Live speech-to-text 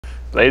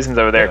Blazin's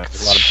over there. Yeah,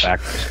 a lot of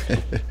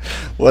backers.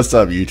 What's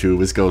up,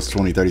 YouTube? It's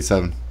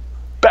Ghost2037.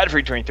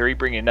 Bad323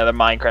 bringing another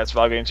Minecraft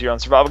survival games here on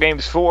Survival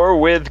Games 4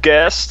 with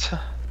guest.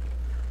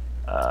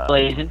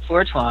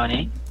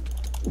 Blazin420.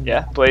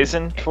 Yeah,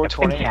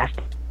 Blazin420.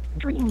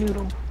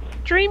 DreamNoodle.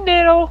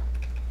 DreamNoodle.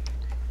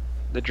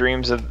 He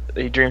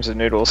dreams of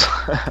noodles.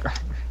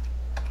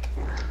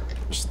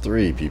 There's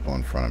 3 people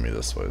in front of me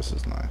this way. This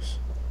is nice.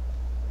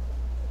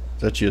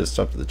 Is that you that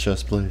stopped at the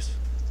chest, please?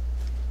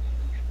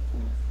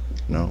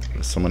 No,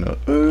 there's someone else.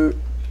 Oh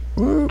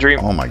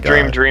my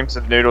god. Dreams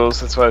of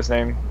noodles. That's why his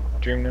name.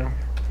 DreamNoodle.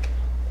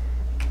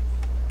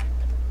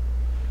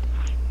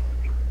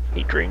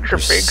 He dreams of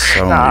big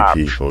so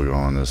many people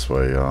going this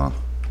way, y'all.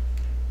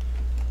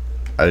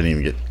 I didn't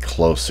even get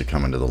close to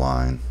coming to the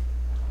line.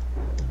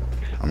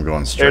 I'm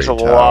going straight. There's a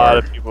tower. lot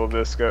of people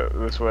this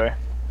way.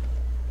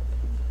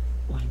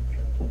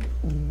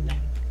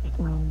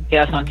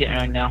 Yeah, it's not getting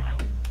right now.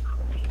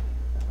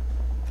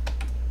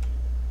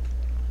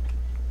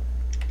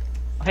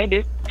 Oh, hey,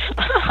 dude.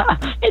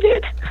 Hey,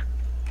 dude.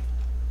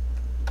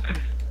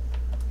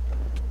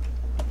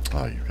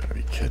 Oh, you gotta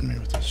be kidding me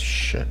with this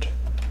shit.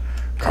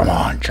 Come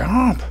on,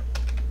 jump.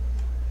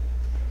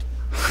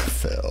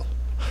 Fail.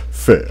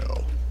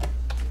 Fail.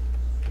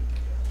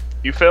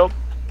 You failed?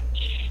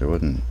 It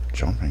wasn't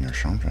jumping or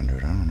something, dude.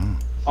 I don't know.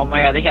 Oh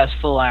my god, I think I was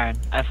full iron.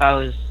 If I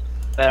was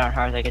better on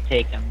hearts, I could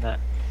take him, but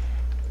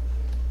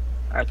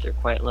hearts are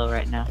quite low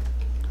right now.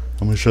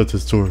 I'm gonna shut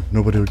this door.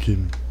 Nobody will keep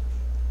me.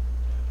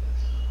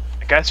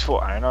 The guy's full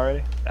iron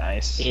already?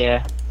 Nice.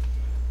 Yeah.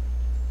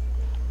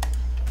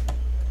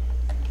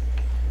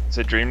 Is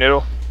it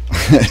DreamNoodle?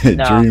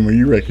 No. Dream, are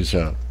you wrecking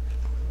shop?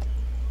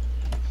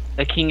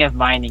 The king of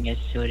mining is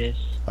who it is.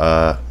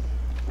 The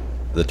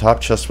top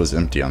chest was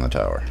empty on the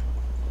tower.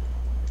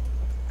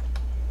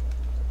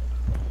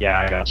 Yeah,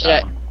 I got Should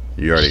that I- one.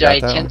 You already Should I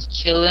got that one? attempt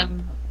to kill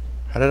him?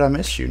 How did I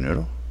miss you,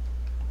 Noodle?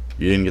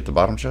 You didn't get the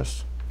bottom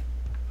chest?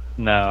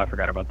 No, I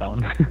forgot about that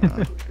one. I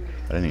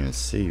didn't even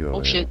see you over Oh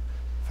here. shit.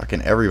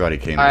 Fucking everybody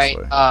came this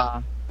way.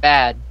 Alright,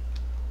 bad.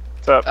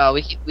 What's up?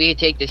 We can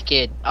take this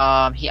kid.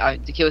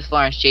 The kid with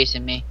Florence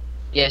chasing me.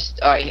 Yes,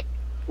 alright.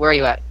 Where are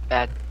you at,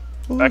 bad?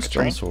 Ooh, back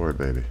stone train. sword,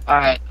 baby.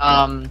 Alright,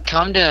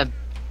 come to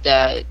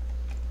the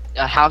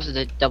house with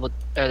the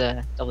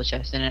double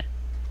chest in it.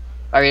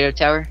 Our radio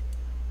tower?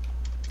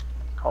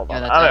 Hold Yeah,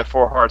 on. that's I'm it. at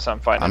 4 hearts. I'm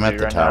fighting I'm a at dude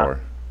the right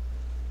tower.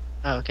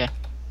 Oh, okay.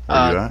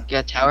 Where you at?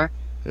 Yeah, tower.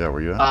 Yeah,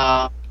 where you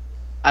at?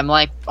 I'm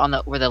like on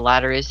where the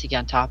ladder is to get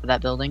on top of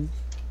that building.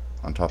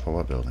 On top of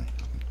what building?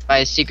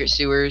 By secret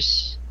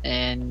sewers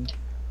and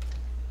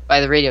by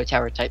the radio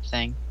tower type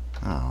thing.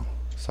 Oh,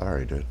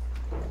 sorry, dude.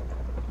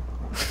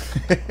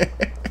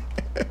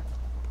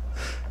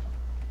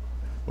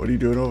 What are you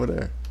doing over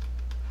there?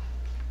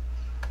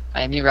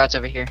 I have new routes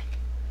over here.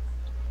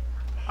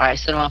 Alright,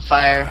 set him on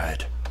fire.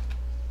 God.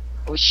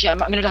 Oh shit, I'm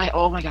gonna die.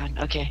 Oh my god,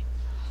 okay.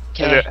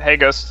 now. Okay. Hey,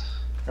 Ghost.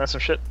 You want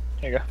some shit?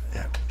 Here you go.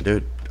 Yeah,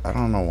 dude. I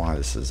don't know why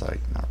this is like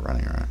not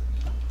running right.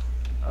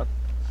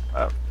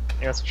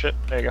 You want some shit?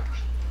 There you go.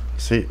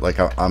 See, like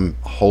I'm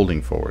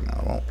holding forward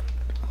now. I won't.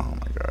 Oh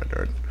my god,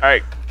 dude.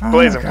 Alright, Oh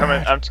Blaze, my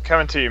I'm God.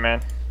 coming to you,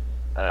 man.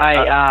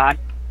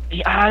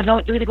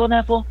 Don't do the golden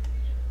apple.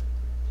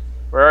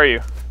 Where are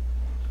you?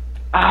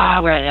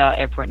 We're at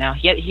airport now.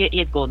 He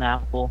had golden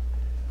apple.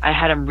 I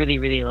had him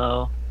really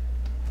low.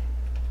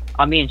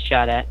 I'm being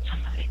shot at. Son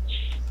of a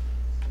bitch.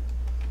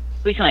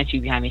 Please don't let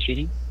you behind me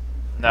shooting.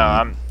 No,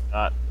 I'm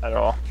not at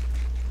all.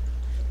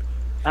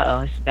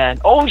 Uh-oh, this is bad.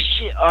 Oh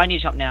shit! Oh, I need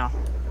to jump now.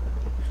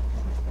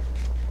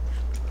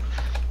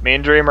 Me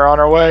and Dream are on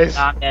our ways.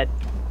 Nah, I'm dead.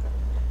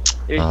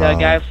 There's a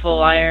guy with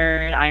full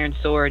iron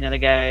sword, another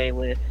guy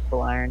with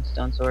full iron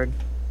stone sword.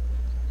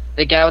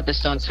 The guy with the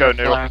stone Let's go, sword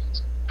full Noodle. iron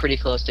is pretty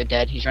close to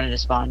dead. He's running to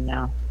spawn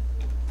now.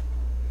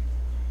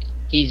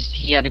 He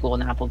had a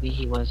golden apple, but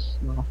he was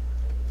well.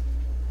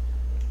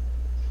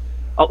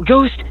 Oh,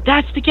 Ghost!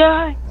 That's the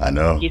guy! I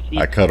know.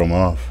 I cut him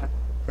off.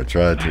 I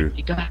tried to.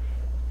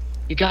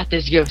 You got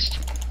this, Ghost.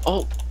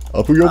 Oh,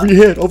 Over your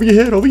head! Over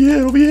your head! Over your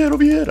head! Over your head!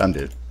 Over your head! I'm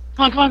dead.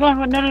 come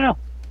on. No.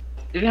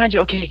 They're behind you.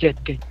 Okay, good.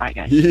 Alright,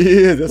 guys.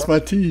 Yeah, that's my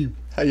team.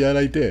 How y'all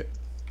like that?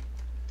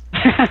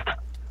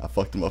 I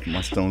fucked him up with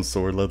my stone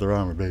sword leather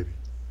armor, baby.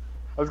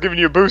 I was giving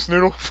you a boost,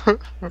 Noodle.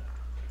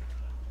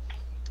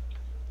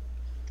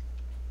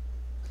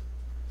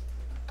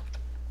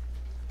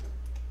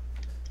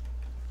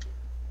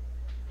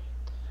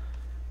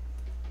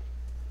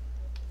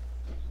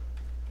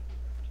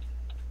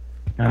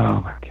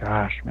 Oh my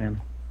gosh, man.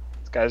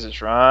 This guy's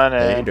just running.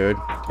 Hey, dude.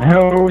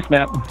 Oh,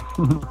 snap.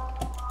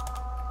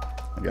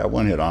 I got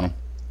one hit on him.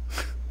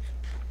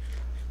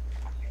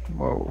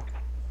 Whoa.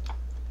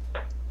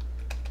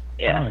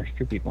 Yeah, Oh, there's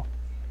 2 people.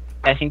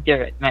 I think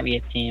there might be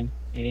a team,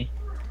 maybe.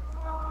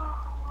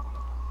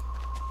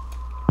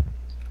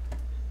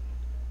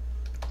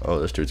 Oh,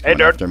 this dude's Hey, coming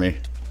dude. after me.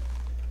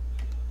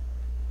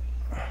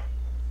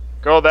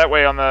 Go that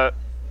way on the...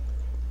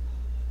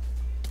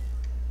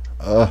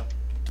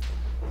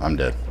 I'm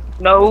dead.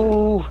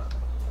 No!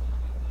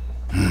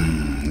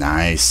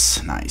 Nice.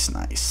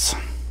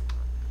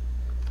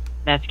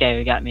 That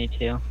guy got me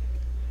too.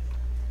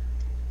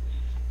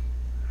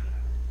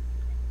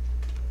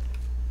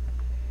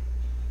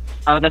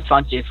 Oh, that's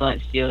fine too.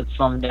 Flint Steel,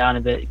 slow him down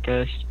a bit,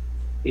 Ghost.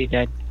 He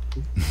died.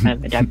 I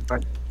died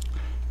before.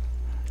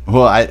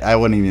 Well, I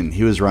wouldn't even.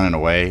 He was running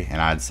away,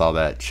 and I saw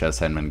that chest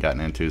hadn't been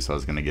gotten into, so I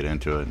was gonna get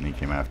into it, and he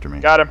came after me.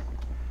 Got him.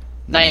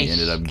 And then Nice. He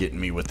ended up getting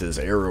me with his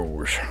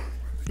arrows.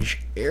 His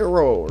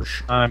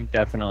arrows. I'm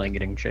definitely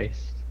getting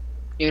chased.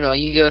 Noodle,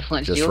 you go with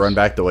Flint Just Steel. run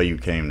back the way you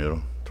came,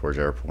 Noodle, towards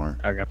airport.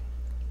 Okay.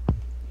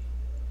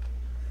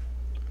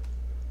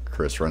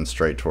 Chris, run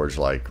straight towards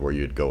like where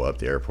you'd go up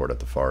the airport at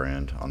the far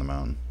end on the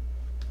mountain.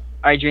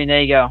 Alright, Dream,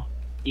 there you go.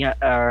 Yeah,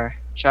 or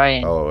try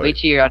and Oh, wait. wait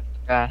till you're out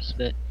of grass,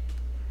 but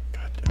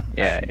God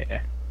damn.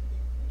 Yeah.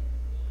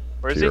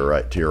 Where is To he? your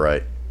right. To your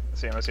right. I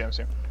see him. I see him. I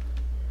see him.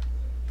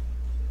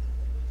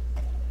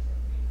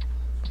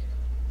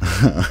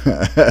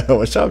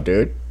 What's up,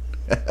 dude?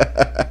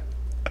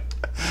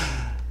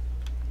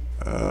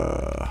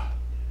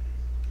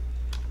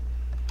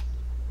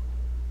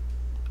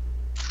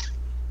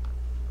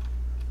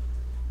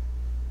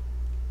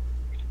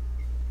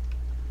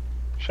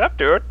 Shut up,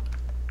 dude.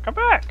 Come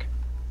back.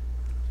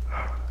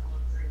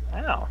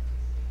 Ow.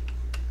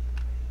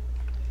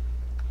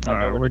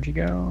 Alright, where'd you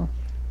go?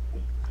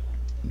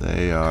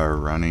 They are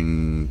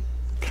running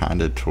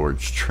kind of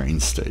towards train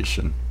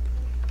station.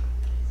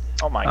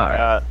 Oh my Alright.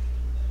 god.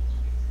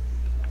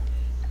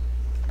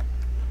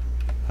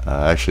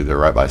 Actually, they're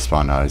right by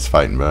spawn now. He's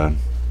fighting bad.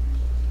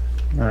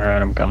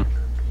 Alright, I'm coming.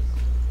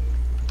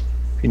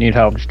 If you need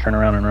help, just turn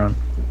around and run.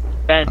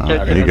 Ben,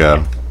 There you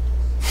go.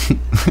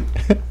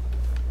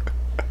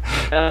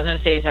 I was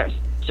gonna say start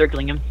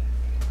circling him.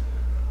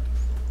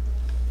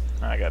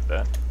 I got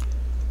that.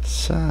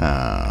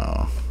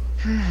 So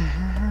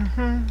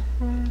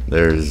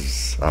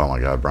there's oh my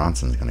god,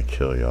 Bronson's gonna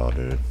kill y'all,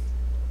 dude.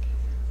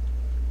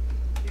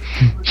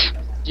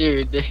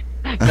 Dude,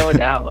 no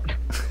doubt.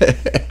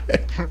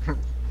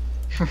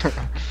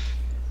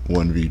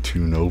 1v2,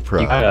 no You got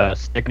problem. a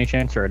stick any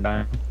chance or a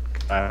diamond?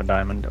 I have a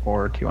diamond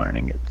or 2 iron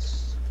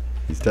ingots.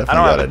 He's I definitely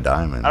don't got have a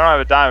diamond. I don't have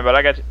a diamond, but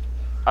I got.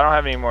 I don't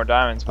have any more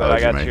diamonds, but Oh, I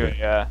did you got make you. it?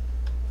 Yeah.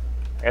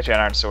 I got you an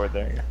iron sword.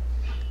 There you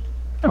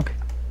go. Okay.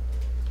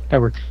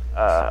 That works.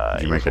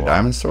 Did you make a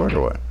diamond sword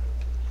or what?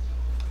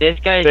 This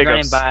guy's Big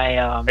running ups. by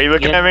Are you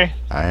looking at me?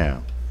 I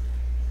am.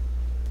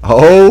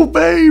 Oh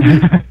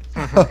baby!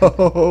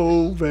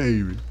 Oh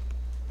baby!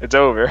 It's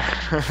over.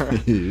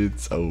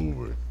 It's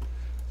over.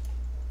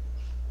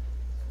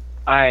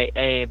 Alright,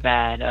 hey,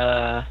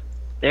 bad.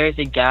 There's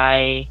a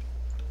guy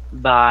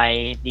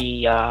by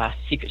the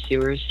secret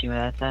sewers. See where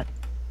that's at?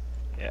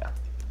 Yeah.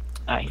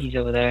 Alright, he's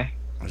over there.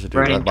 There's a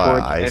dude Running right by an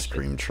towards ice exit.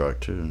 cream truck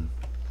too.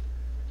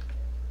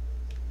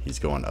 He's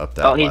going up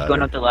that Oh, he's ladder.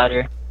 going up the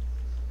ladder.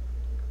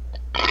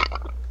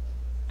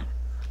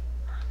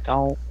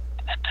 Don't.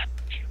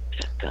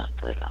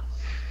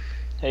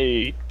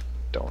 Hey,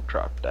 don't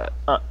drop that.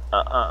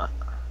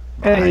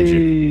 Behind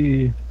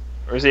you. Hey!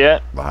 Where's he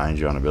at? Behind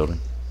you on the building.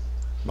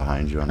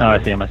 Behind you on the Oh, I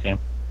building. see him, I see him.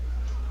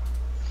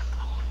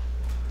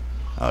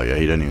 Oh yeah,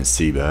 he doesn't even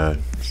see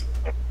bad.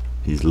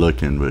 He's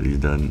looking, but he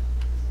doesn't.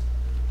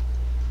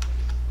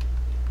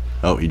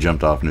 Oh, he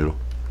jumped off, Noodle.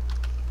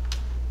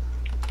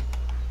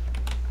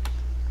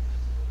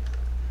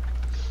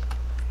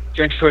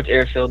 Drink towards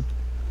airfield.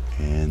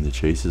 And the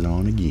chase is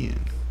on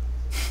again.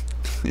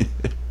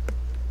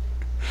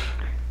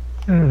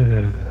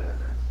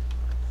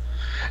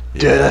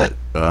 Yeah.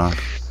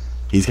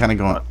 He's kind of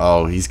going.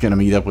 Oh, he's gonna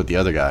meet up with the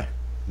other guy.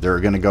 They're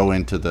gonna go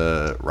into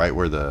the right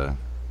where the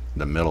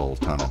middle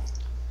tunnel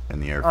in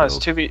the Oh,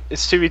 it's airfield. 2v.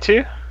 It's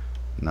 2v2.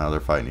 No, they're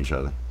fighting each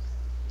other.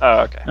 Oh,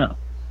 okay.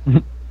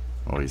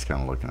 Oh, he's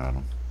kind of looking at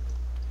him.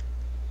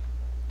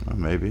 Well,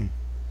 maybe.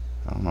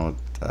 I don't know.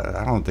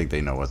 I don't think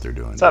they know what they're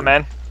doing. What's up,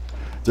 man?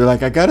 They're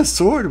like, I got a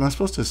sword. Am I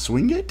supposed to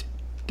swing it?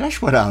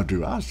 That's what I'll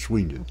do. I'll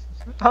swing it.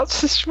 I'll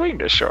just swing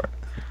this short.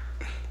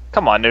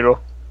 Come on, Noodle.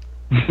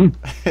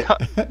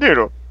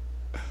 Noodle.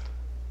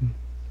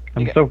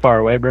 I'm so far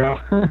away, bro.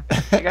 You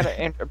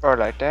gotta aim the bar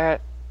like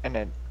that, and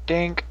then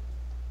dink.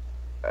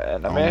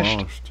 And I missed.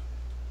 Almost.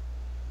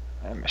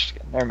 I missed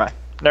again. Never mind.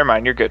 Never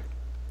mind. You're good.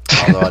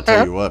 Although I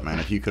tell you what, man,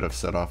 if you could have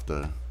set off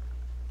the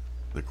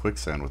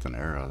quicksand with an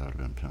arrow, that would have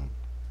been pimp.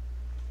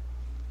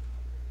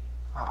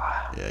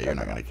 Yeah, you're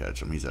not gonna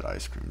catch him. He's at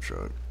ice cream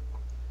truck.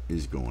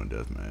 He's going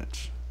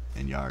deathmatch,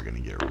 and y'all are gonna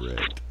get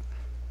wrecked.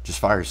 Just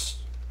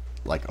fires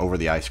like over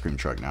the ice cream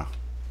truck now.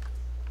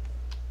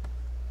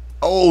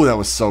 Oh, that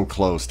was so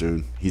close,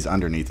 dude. He's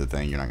underneath the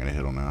thing. You're not gonna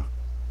hit him now.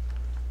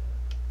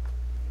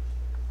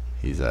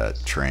 He's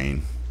at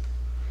train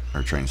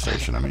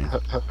station. I mean.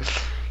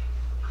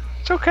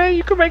 It's okay.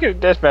 You can make it a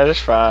deathmatch. It's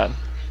fine.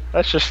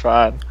 That's just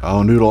fine.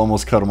 Oh, Noodle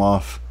almost cut him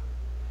off.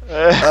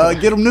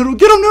 Get him, Noodle!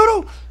 Get him,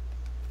 Noodle!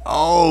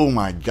 Oh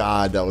my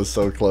God, that was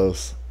so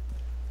close.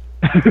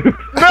 We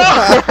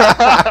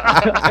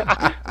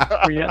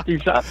got 2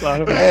 shots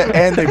on him.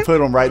 And they put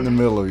him right in the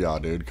middle of y'all,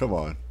 dude. Come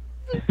on.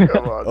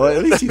 Come on. Well,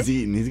 at least he's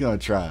eating. He's gonna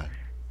try.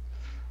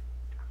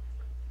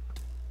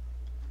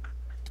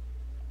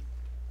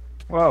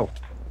 Whoa.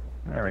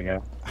 There we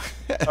go.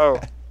 Oh.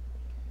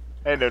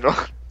 Hey, Noodle.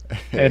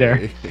 Hey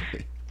there.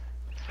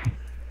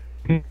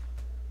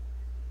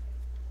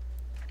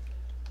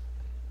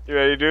 You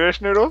ready to do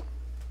this, Noodle?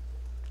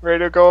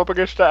 Ready to go up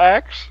against the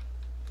axe?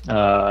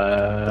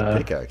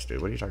 Pickaxe,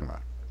 dude. What are you talking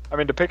about? I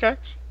mean, the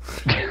pickaxe?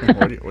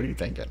 What are you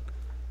thinking?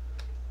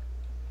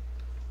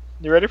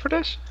 You ready for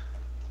this?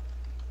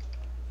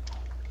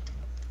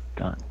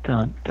 Dun,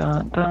 dun,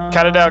 dun, dun.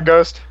 Count it down,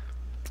 Ghost.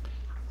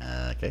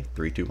 Okay,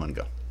 3, 2, 1,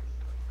 go.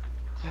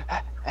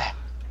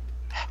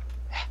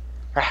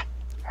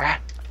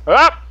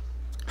 Up!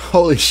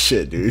 Holy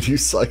shit, dude. You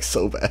suck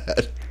so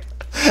bad.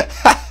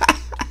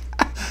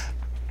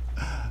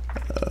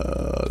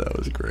 Oh, that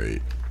was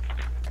great.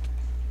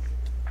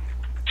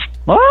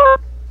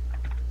 What?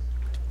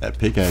 That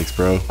pickaxe,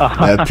 bro.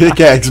 That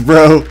pickaxe,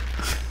 bro.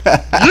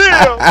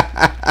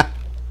 Yeah!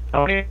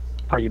 How many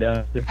are you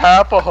down?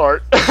 Half a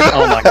heart.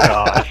 Oh my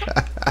gosh.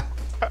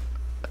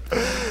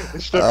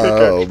 It's the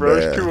Oh, pickaxe, bro.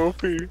 man. It's too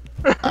OP.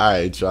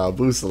 Alright, y'all.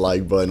 Boost the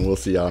like button. We'll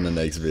see y'all in the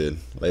next vid.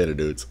 Later,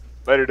 dudes.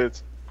 Later,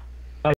 dudes.